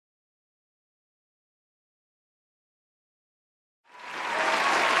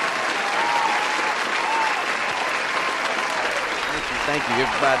Thank you,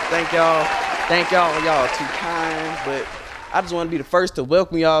 everybody. Thank y'all. Thank y'all. Y'all too kind. But I just want to be the first to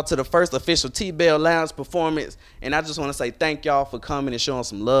welcome y'all to the first official T-Bell Lounge performance. And I just want to say thank y'all for coming and showing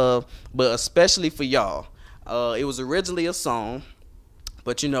some love, but especially for y'all. It was originally a song,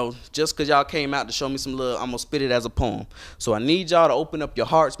 but you know, just because y'all came out to show me some love, I'm going to spit it as a poem. So I need y'all to open up your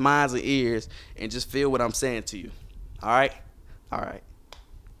hearts, minds, and ears and just feel what I'm saying to you. All right? All right.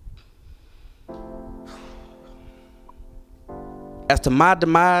 As to my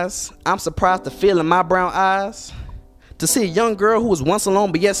demise, I'm surprised to feel in my brown eyes to see a young girl who was once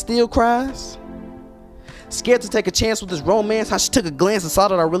alone but yet still cries. Scared to take a chance with this romance, how she took a glance and saw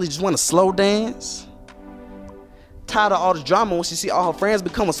that I really just want to slow dance. Tired of all the drama when she see all her friends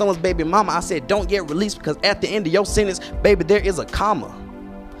becoming someone's baby mama. I said don't get released because at the end of your sentence, baby, there is a comma.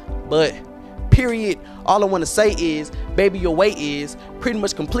 But period, all I want to say is, baby, your wait is pretty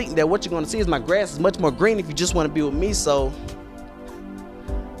much complete, and that what you're going to see is my grass is much more green if you just want to be with me. So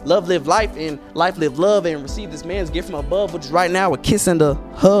love, live life, and life, live love, and receive this man's gift from above, which is right now a kiss and a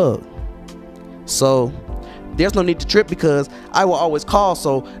hug. So there's no need to trip because I will always call.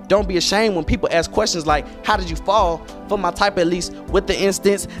 So don't be ashamed when people ask questions like, how did you fall? For my type, at least with the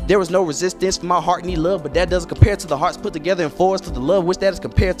instance, there was no resistance. For my heart need love, but that doesn't compare to the hearts put together in force for the love which that is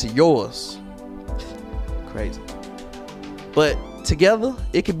compared to yours. Crazy. But together,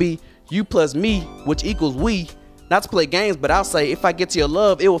 it could be you plus me, which equals we. Not to play games, but I'll say if I get to your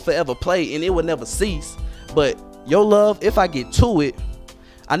love, it will forever play and it will never cease. But your love, if I get to it,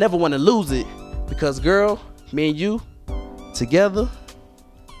 I never want to lose it. Because girl, me and you, together,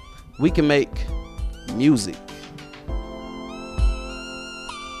 we can make music.